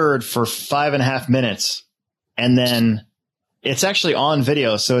on to third for 5.5 minutes. And then it's actually on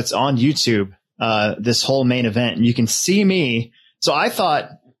video, so it's on YouTube, this whole main event. And you can see me. So I thought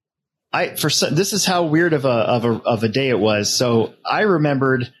This is how weird of a day it was. So I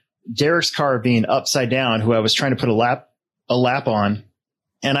remembered Derek's car being upside down, who I was trying to put a lap on.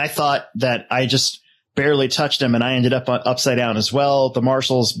 And I thought that I just barely touched him, and I ended up upside down as well. The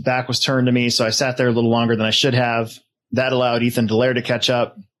marshal's back was turned to me, so I sat there a little longer than I should have. That allowed Ethan Dallaire to catch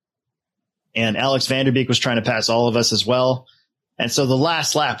up. And Alex Vanderbeek was trying to pass all of us as well. And so the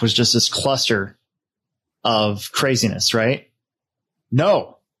last lap was just this cluster of craziness, right?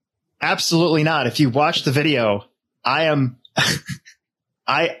 No, absolutely not. If you watch the video, I am,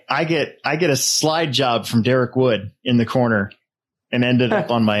 I get a slide job from Derek Wood in the corner and ended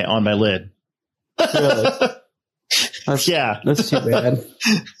up on my lid. Really? Yeah. That's too bad.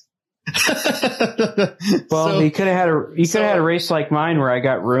 Well, So- you could have had a race like mine where I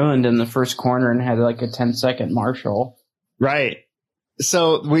got ruined in the first corner and had like a 10-second marshal. Right.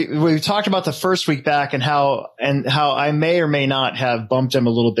 So we talked about the first week back and how I may or may not have bumped him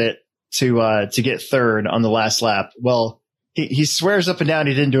a little bit to get third on the last lap. Well, he swears up and down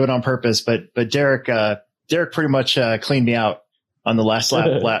he didn't do it on purpose, but Derek pretty much cleaned me out on the last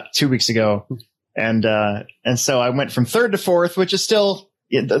lap 2 weeks ago. And so I went from third to fourth, which is still,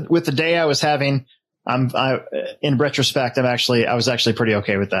 with the day I was having, in retrospect, I was actually pretty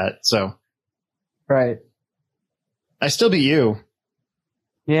okay with that. So Right. I still beat you.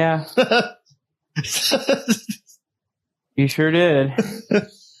 Yeah. You sure did.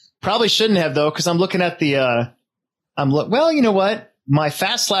 Probably shouldn't have though, because I'm looking at the. Well, you know what? My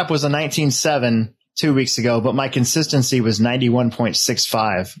fast lap was a 19.7 2 weeks ago, but my consistency was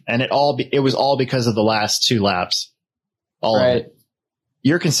 91.65, and it was all because of the last two laps. All of Right. it.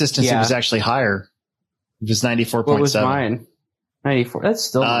 Your consistency was actually higher. It was 94.7. What was mine? 94. That's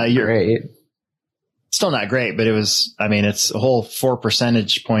still not great. Still not great, but it was. I mean, it's a whole 4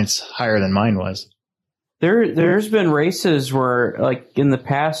 percentage points higher than mine was. There's been races where, like in the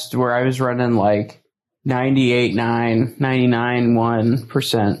past, where I was running like 98.9,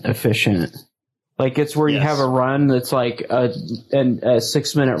 99.1% efficient. Like it's where you have a run that's like a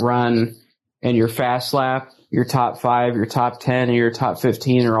 6 minute run, and your fast lap, your top 5, your top 10, and your top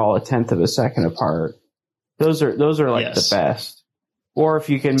 15 are all 1/10 of a second apart. Those are like the best. Or if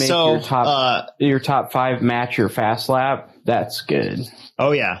you can make your top 5 match your fast lap, that's good.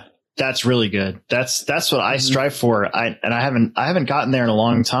 Oh yeah. That's really good. That's what I strive for. I haven't gotten there in a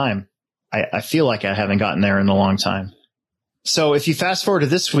long time. I feel like I haven't gotten there in a long time. So if you fast forward to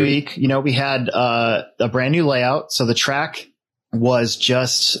this week, we had a brand new layout. So the track was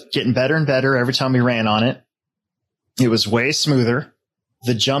just getting better and better every time we ran on it. It was way smoother.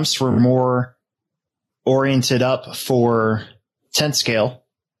 The jumps were more oriented up for 10th scale.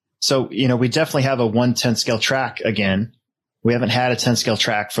 So, we definitely have a 1/10 scale track again. We haven't had a 10 scale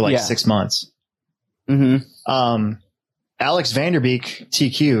track for 6 months. Mm-hmm. Alex Vanderbeek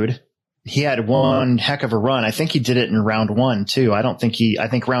TQ'd. He had one heck of a run. I think he did it in round 1 too. I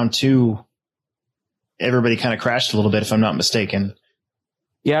think round 2, everybody kind of crashed a little bit, if I'm not mistaken.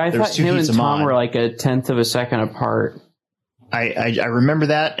 Yeah, I thought him and Tom were like 1/10 of a second apart. I remember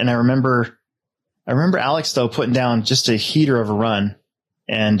that. And I remember Alex though putting down just a heater of a run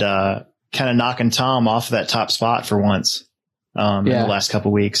and, kind of knocking Tom off of that top spot for once. In the last couple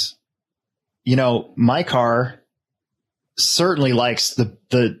weeks. My car certainly likes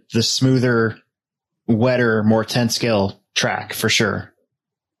the smoother, wetter, more 10 scale track for sure.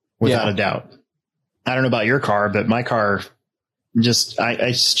 Without a doubt. I don't know about your car, but my car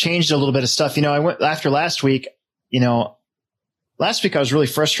I just changed a little bit of stuff. I went after last week, last week I was really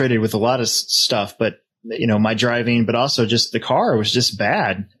frustrated with a lot of stuff, but my driving, but also just the car was just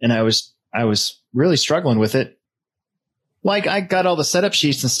bad. And I was really struggling with it. Like I got all the setup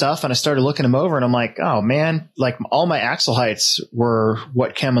sheets and stuff and I started looking them over and I'm like, oh man, like all my axle heights were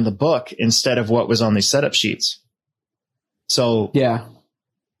what came in the book instead of what was on these setup sheets. So yeah,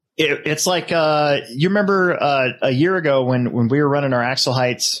 it's like, you remember, a year ago when we were running our axle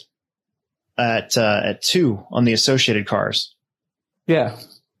heights at 2 on the Associated cars. Yeah.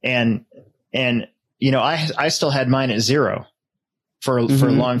 And I still had mine at 0. For a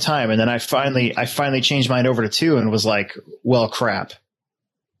long time. And then I finally changed mine over to 2 and was like, well, crap.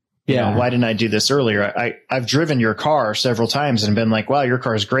 Why didn't I do this earlier? I've driven your car several times and been like, wow, your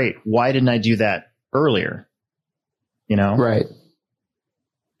car is great. Why didn't I do that earlier? Right.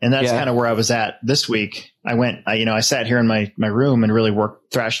 And that's kind of where I was at this week. I sat here in my room and really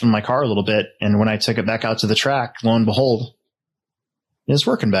thrashed on my car a little bit. And when I took it back out to the track, lo and behold, it's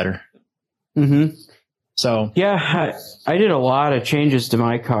working better. Mm-hmm. So yeah, I did a lot of changes to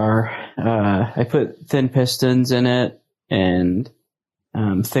my car. I put thin pistons in it and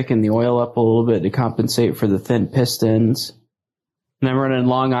thickened the oil up a little bit to compensate for the thin pistons. And I'm running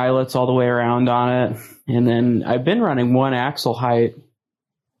long eyelets all the way around on it. And then I've been running 1 axle height,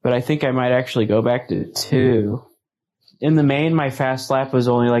 but I think I might actually go back to 2. In the main, my fast lap was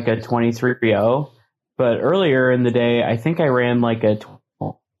only like a 23.0, but earlier in the day, I think I ran like a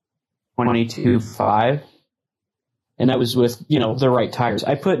 22.5. And that was with, the right tires.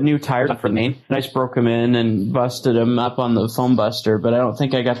 I put new tires on for the main, and I just broke them in and busted them up on the foam buster, but I don't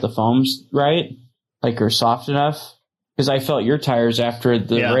think I got the foams right, or soft enough. Because I felt your tires after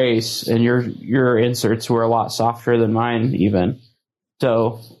the race, and your inserts were a lot softer than mine, even.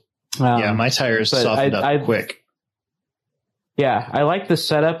 So, my tires softened up quick. Yeah, I like the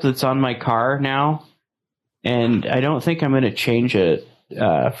setup that's on my car now, and I don't think I'm going to change it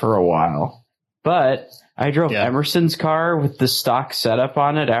for a while. But I drove Emerson's car with the stock setup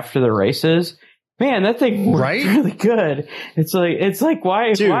on it after the races. Man, that thing worked really good. It's like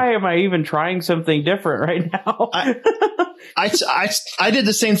why am I even trying something different right now? I did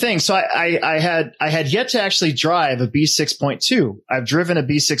the same thing. So I had yet to actually drive a B6.2. I've driven a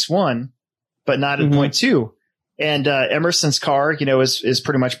B6.1, but not a 0.2. And Emerson's car, is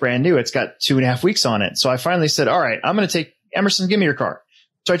pretty much brand new. It's got 2.5 weeks on it. So I finally said, all right, I'm going to take Emerson, give me your car.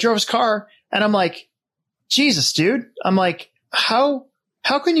 So I drove his car, and I'm like, Jesus, dude. I'm like, how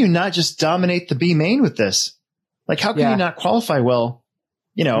can you not just dominate the B main with this? Like, how can you not qualify well?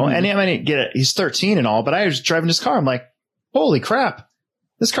 And I didn't get it. He's 13 and all, but I was driving his car. I'm like, holy crap,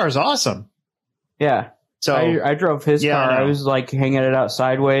 this car is awesome. Yeah. So I drove his car. I was like hanging it out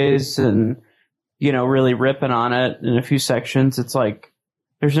sideways and, really ripping on it in a few sections. It's like,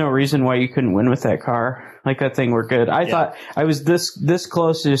 there's no reason why you couldn't win with that car. Like, that thing worked good. I thought I was this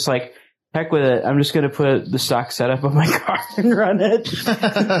close to just like, heck with it. I'm just going to put the stock setup on my car and run it.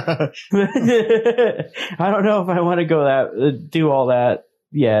 I don't know if I want to do all that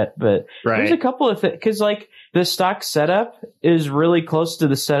yet, but there's a couple of things. Because, the stock setup is really close to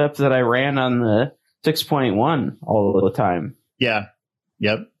the setup that I ran on the 6.1 all the time. Yeah.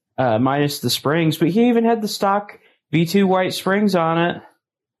 Yep. Minus the springs. But he even had the stock V2 white springs on it.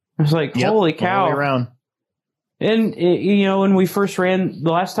 I was like, holy cow. All the way around. And, when we first ran,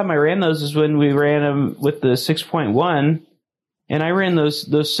 the last time I ran those is when we ran them with the 6.1, and I ran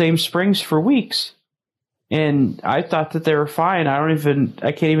those same springs for weeks. And I thought that they were fine.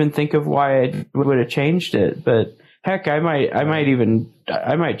 I can't even think of why I would have changed it. But heck, I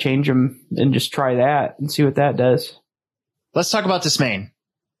might change them and just try that and see what that does. Let's talk about this main.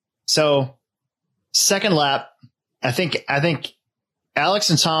 So, second lap, I think Alex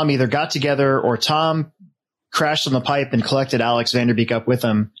and Tom either got together or Tom crashed on the pipe and collected Alex Vanderbeek up with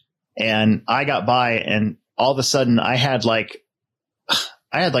him. And I got by, and all of a sudden I had like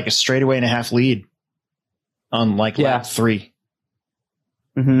a straightaway and a half lead on lap 3.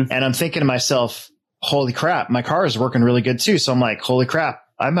 Mm-hmm. And I'm thinking to myself, holy crap, my car is working really good too. So I'm like, holy crap,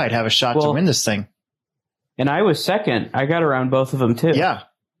 I might have a shot to win this thing. And I was second. I got around both of them too. Yeah.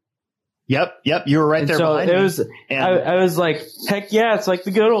 Yep. You were right there behind me. I was like, heck yeah, it's like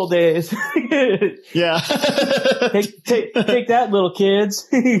the good old days. Yeah. take that, little kids.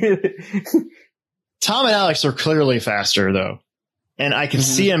 Tom and Alex are clearly faster though. And I can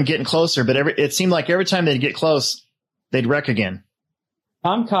see them getting closer, but it seemed like every time they'd get close, they'd wreck again.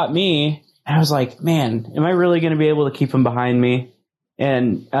 Tom caught me, and I was like, man, am I really going to be able to keep him behind me?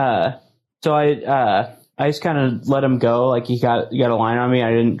 And so I just kind of let him go. Like, he got a line on me.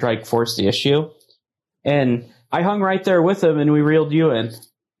 I didn't force the issue. And I hung right there with him, and we reeled you in.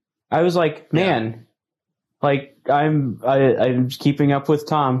 I was like, man, I'm keeping up with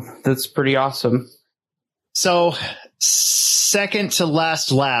Tom. That's pretty awesome. So second to last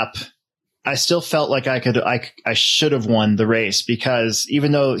lap, I still felt like I should have won the race, because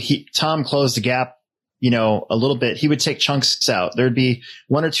even though Tom closed the gap, a little bit, he would take chunks out. There'd be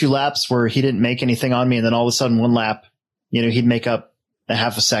 1 or 2 laps where he didn't make anything on me. And then all of a sudden 1 lap, he'd make up a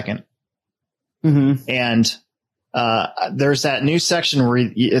half a second. Mm-hmm. And, there's that new section where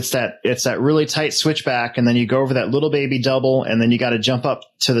it's that really tight switchback. And then you go over that little baby double, and then you got to jump up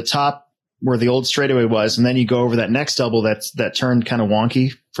to the top where the old straightaway was. And then you go over that next double that turned kind of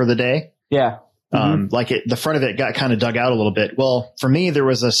wonky for the day. Yeah. Mm-hmm. The front of it got kind of dug out a little bit. Well, for me, there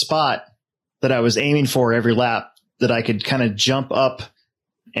was a spot that I was aiming for every lap that I could kind of jump up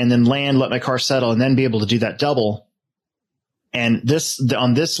and then land, let my car settle, and then be able to do that double. And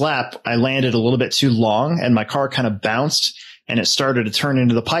on this lap, I landed a little bit too long, and my car kind of bounced, and it started to turn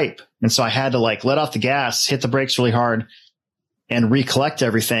into the pipe. And so I had to let off the gas, hit the brakes really hard, and recollect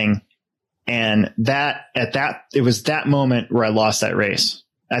everything. And it was that moment where I lost that race.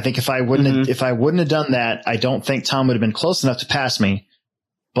 I think if I wouldn't have done that, I don't think Tom would have been close enough to pass me.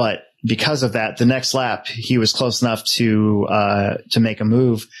 But because of that, the next lap, he was close enough to make a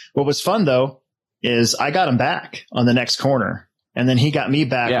move. What was fun though, is I got him back on the next corner, and then he got me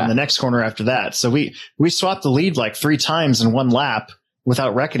back on the next corner after that. So we swapped the lead like 3 times in one lap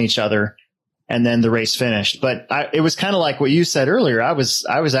without wrecking each other. And then the race finished. But it was kind of like what you said earlier. I was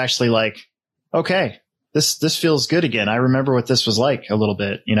actually like, okay, this feels good again. I remember what this was like a little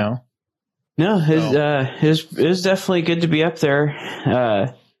bit, you know? No, it was definitely good to be up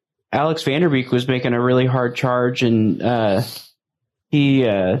there. Alex Vanderbeek was making a really hard charge, and I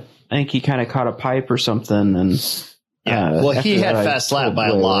think he kind of caught a pipe or something. And he had fast lap by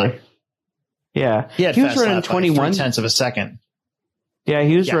a lot. Yeah, he was running 21 tenths of a second. Yeah,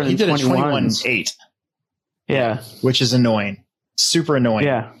 he was running. He did 21.8. Yeah, which is annoying, super annoying.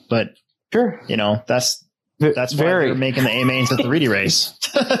 Yeah, but sure, you know that's why they're making the A mains at the Reedy race,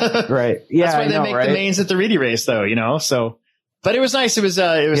 right? Yeah, that's why they make the mains at the Reedy race, though. You know, so. But it was nice. It was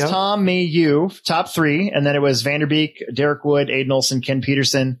Tom, me, you, top 3, and then it was Vanderbeek, Derek Wood, Aiden Olson, Ken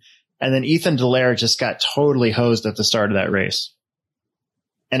Peterson, and then Ethan Dallaire just got totally hosed at the start of that race.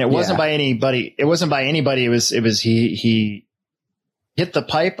 And it wasn't by anybody. It wasn't by anybody. It was he hit the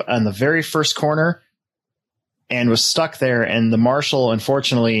pipe on the very first corner and was stuck there. And the marshal,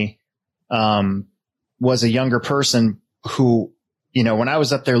 unfortunately, was a younger person who, you know, when I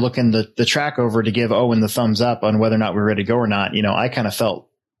was up there looking the track over to give Owen the thumbs up on whether or not we were ready to go or not, you know, I kind of felt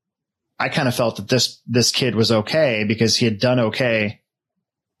that this kid was okay because he had done okay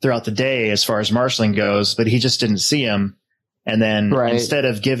throughout the day as far as marshaling goes, but he just didn't see him. And then instead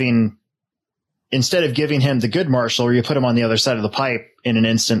of giving him the good marshal, or you put him on the other side of the pipe in an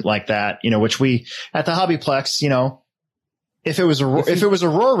instant like that, you know, which we at the Hobbyplex, you know, if it was a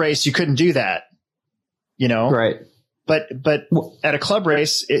roar race, you couldn't do that, you know, right. But at a club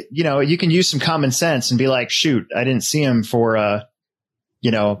race, you know, you can use some common sense and be like, shoot, I didn't see him for,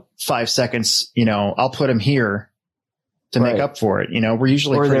 5 seconds. You know, I'll put him here to make up for it. You know, we're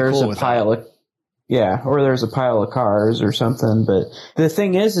usually pretty cool with that. Or there's a pile of cars or something. But the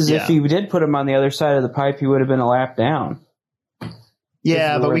thing is if you did put him on the other side of the pipe, he would have been a lap down.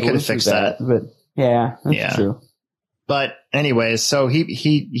 Yeah, but we could have fixed that. But yeah, that's true. But anyways, so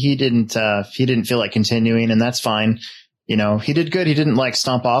he didn't feel like continuing, and that's fine. You know, he did good. He didn't like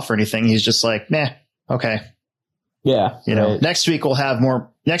stomp off or anything. He's just like, nah, okay. Yeah. You know, next week we'll have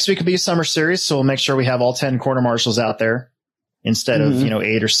more. Next week will be a summer series, so we'll make sure we have all 10 quarter marshals out there instead of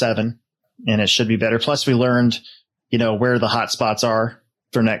 8 or 7, and it should be better. Plus, we learned, you know, where the hot spots are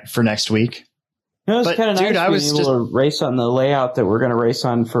for next week. It was kind of nice being able to race on the layout that we're going to race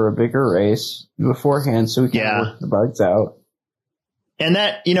on for a bigger race beforehand, so we can work the bugs out. And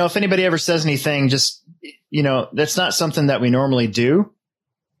that, you know, if anybody ever says anything, just, you know, that's not something that we normally do.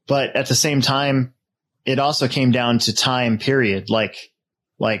 But at the same time, it also came down to time period. Like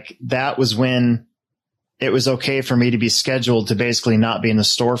that was when it was okay for me to be scheduled to basically not be in the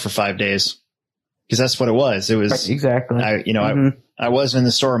store for 5 days. Because that's what it was. It was exactly. I was in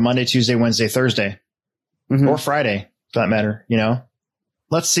the store Monday, Tuesday, Wednesday, Thursday, or Friday, for that matter. You know,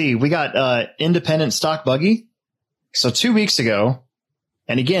 let's see. We got independent stock buggy. So 2 weeks ago,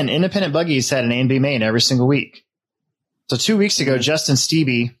 and again, independent buggies had an A and B main every single week. So 2 weeks ago, Justin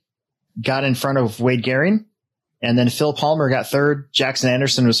Stevie got in front of Wade Gehring, and then Phil Palmer got 3rd. Jackson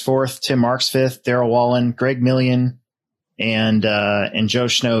Anderson was 4th. Tim Marks 5th. Darrell Wallen, Greg Million, and Joe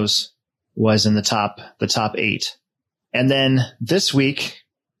Schnoes was in the top 8. And then this week,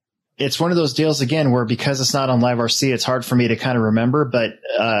 it's one of those deals again where because it's not on Live RC, it's hard for me to kind of remember, but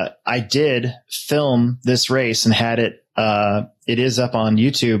I did film this race and had it. It is up on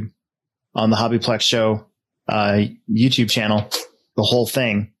YouTube on the Hobbyplex Show YouTube channel, the whole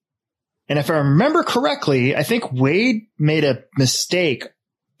thing. And if I remember correctly, I think Wade made a mistake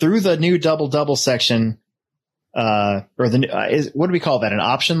through the new double section, or what do we call that? An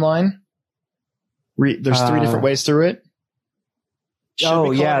option line? There's 3 different ways through it. Should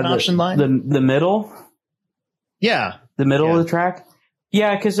we call it an option line? The middle. Yeah, the middle of the track.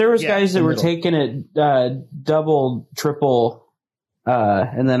 Yeah, because there was guys that were taking it double, triple,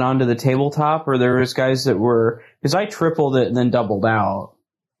 and then onto the tabletop, or there was guys that were, because I tripled it and then doubled out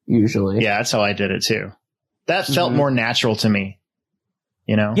usually. Yeah, that's how I did it too. That felt more natural to me.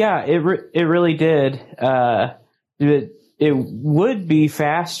 You know. Yeah, it really did. It would be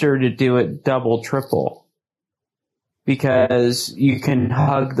faster to do it double, triple, because you can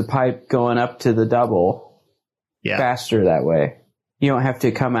hug the pipe going up to the double faster that way. You don't have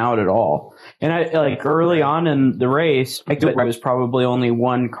to come out at all. And I like early on in the race, I was probably only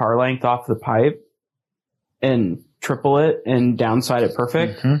 1 car length off the pipe and triple it and downside it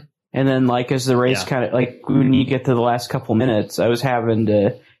perfect. And then like as the race kind of like when you get to the last couple minutes, I was having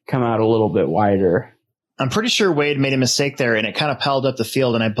to come out a little bit wider. I'm pretty sure Wade made a mistake there, and it kind of piled up the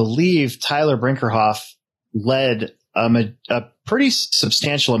field. And I believe Tyler Brinkerhoff led a pretty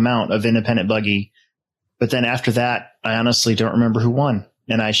substantial amount of independent buggy. But then after that, I honestly don't remember who won.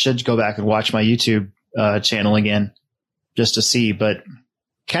 And I should go back and watch my YouTube channel again just to see. But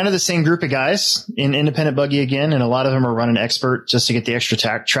kind of the same group of guys in independent buggy again. And a lot of them are running expert just to get the extra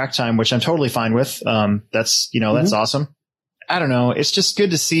track time, which I'm totally fine with. That's awesome. I don't know. It's just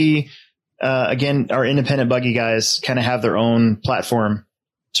good to see, again, our independent buggy guys kind of have their own platform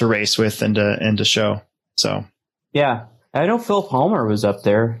to race with and to show. So, yeah, I know Phil Palmer was up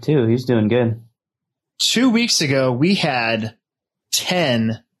there too. He's doing good. 2 weeks ago, we had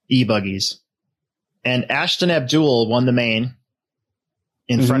 10 e-buggies, and Ashton Abdul won the main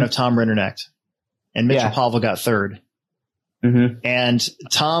in front of Tom Rinderknecht, and Mitchell Pavel got third. And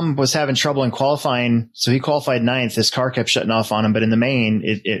Tom was having trouble in qualifying, so he qualified ninth. His car kept shutting off on him, but in the main,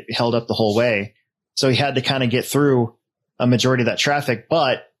 it held up the whole way. So he had to kind of get through a majority of that traffic.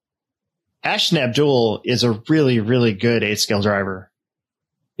 But Ashton Abdul is a really, really good 8-scale driver.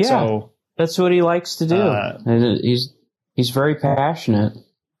 Yeah, so, that's what he likes to do. He's very passionate.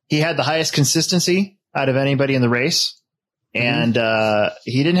 He had the highest consistency out of anybody in the race. And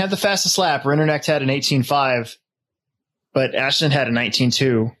he didn't have the fastest lap. Rinderknecht had an 18.5, but Ashton had a 19.2.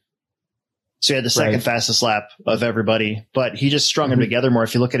 So he had the second fastest lap of everybody. But he just strung them together more.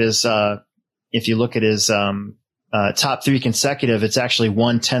 If you look at his top three consecutive, it's actually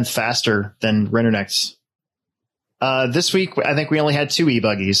 1/10 faster than Rinderknecht's. This week, I think we only had 2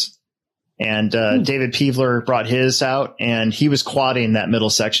 e-buggies. And David Peevler brought his out, and he was quadding that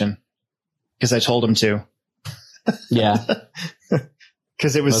middle section because I told him to. Yeah.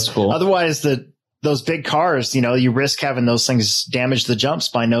 Because it was cool. Otherwise, those big cars, you risk having those things damage the jumps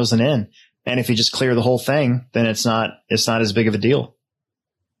by nosing in. And if you just clear the whole thing, then it's not as big of a deal.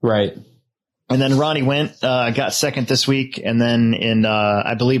 Right. And then Ronnie Went got second this week. And then in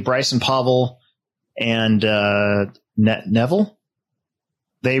I believe Bryson Pavel and Neville,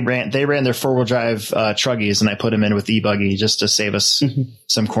 they ran their 4-wheel drive truggies, and I put them in with the e-buggy just to save us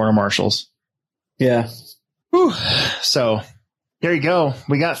some corner marshals. Yeah. Whew. So there you go.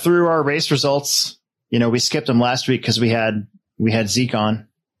 We got through our race results. We skipped them last week because we had Zeke on,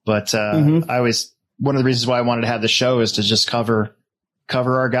 but one of the reasons why I wanted to have the show is to just cover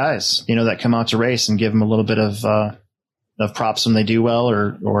our guys, that come out to race and give them a little bit of props when they do well,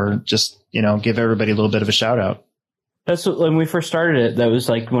 or just, give everybody a little bit of a shout out. That's what, when we first started it, that was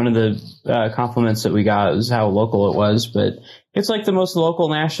like one of the compliments that we got, was how local it was, but it's like the most local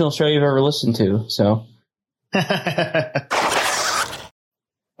national show you've ever listened to. So.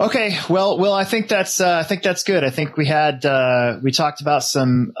 Okay. Well, I think that's good. I think we talked about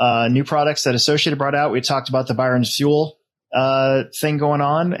some, new products that Associated brought out. We talked about the Byron's Fuel, thing going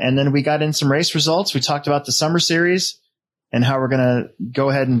on. And then we got in some race results. We talked about the summer series and how we're going to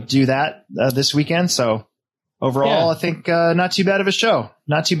go ahead and do that, this weekend. So overall, I think, not too bad of a show.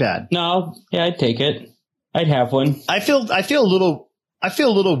 Not too bad. No. Yeah, I'd take it. I'd have one. I feel a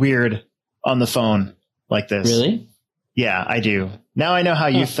little weird on the phone like this. Really? Yeah, I do. Now I know how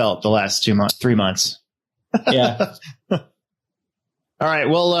you felt the last 3 months. Yeah. All right.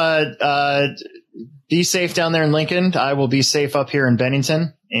 Well, be safe down there in Lincoln. I will be safe up here in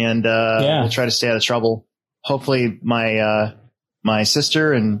Bennington, and we'll try to stay out of trouble. Hopefully my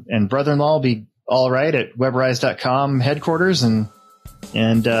sister and brother-in-law will be all right at webrise.com headquarters, and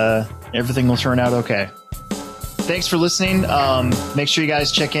everything will turn out okay. Thanks for listening. Make sure you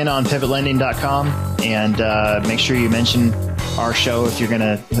guys check in on pivotlending.com, and make sure you mention our show if you're going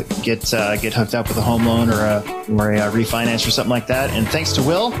to get hooked up with a home loan or a refinance or something like that. And thanks to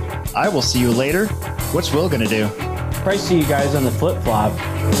Will. I will see you later. What's Will going to do? Probably see you guys on the flip-flop.